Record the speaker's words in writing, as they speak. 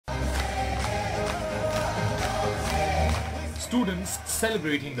Students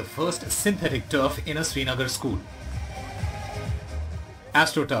celebrating the first synthetic turf in a Srinagar school.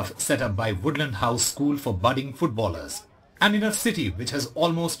 AstroTurf set up by Woodland House School for budding footballers. And in a city which has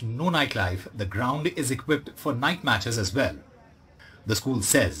almost no nightlife, the ground is equipped for night matches as well. The school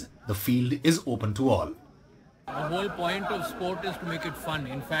says the field is open to all. The whole point of sport is to make it fun.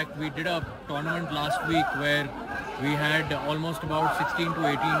 In fact, we did a tournament last week where we had almost about 16 to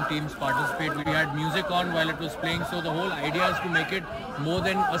 18 teams participate. We had music on while it was playing, so the whole idea is to make it more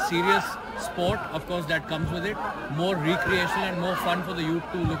than a serious sport. Of course, that comes with it, more recreational and more fun for the youth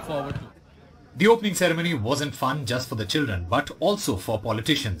to look forward to. The opening ceremony wasn't fun just for the children, but also for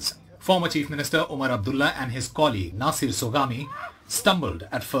politicians. Former Chief Minister Omar Abdullah and his colleague Nasir Sogami stumbled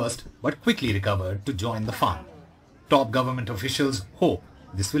at first but quickly recovered to join the fun. Top government officials hope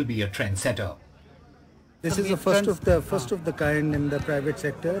this will be a trendsetter. This is the first of the kind in the private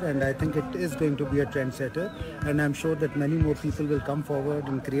sector, and I think it is going to be a trendsetter, and I'm sure that many more people will come forward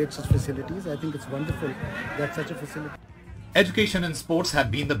and create such facilities. I think it's wonderful that such a facility. Education and sports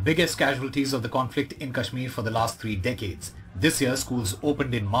have been the biggest casualties of the conflict in Kashmir for the last 3 decades. This year, schools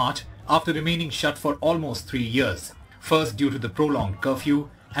opened in March after remaining shut for almost 3 years. First due to the prolonged curfew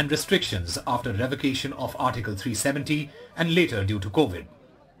and restrictions after revocation of Article 370, and later due to COVID.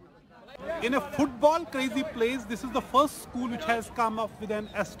 In a football crazy place, this is the first school which has come up with an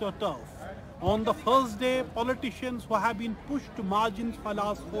AstroTurf. On the first day, politicians who have been pushed to margins for the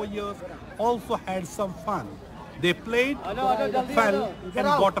last 4 years also had some fun. They played, fell and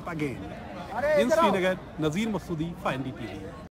got up again. In Srinagar, Nazir Masoodi for NDTV.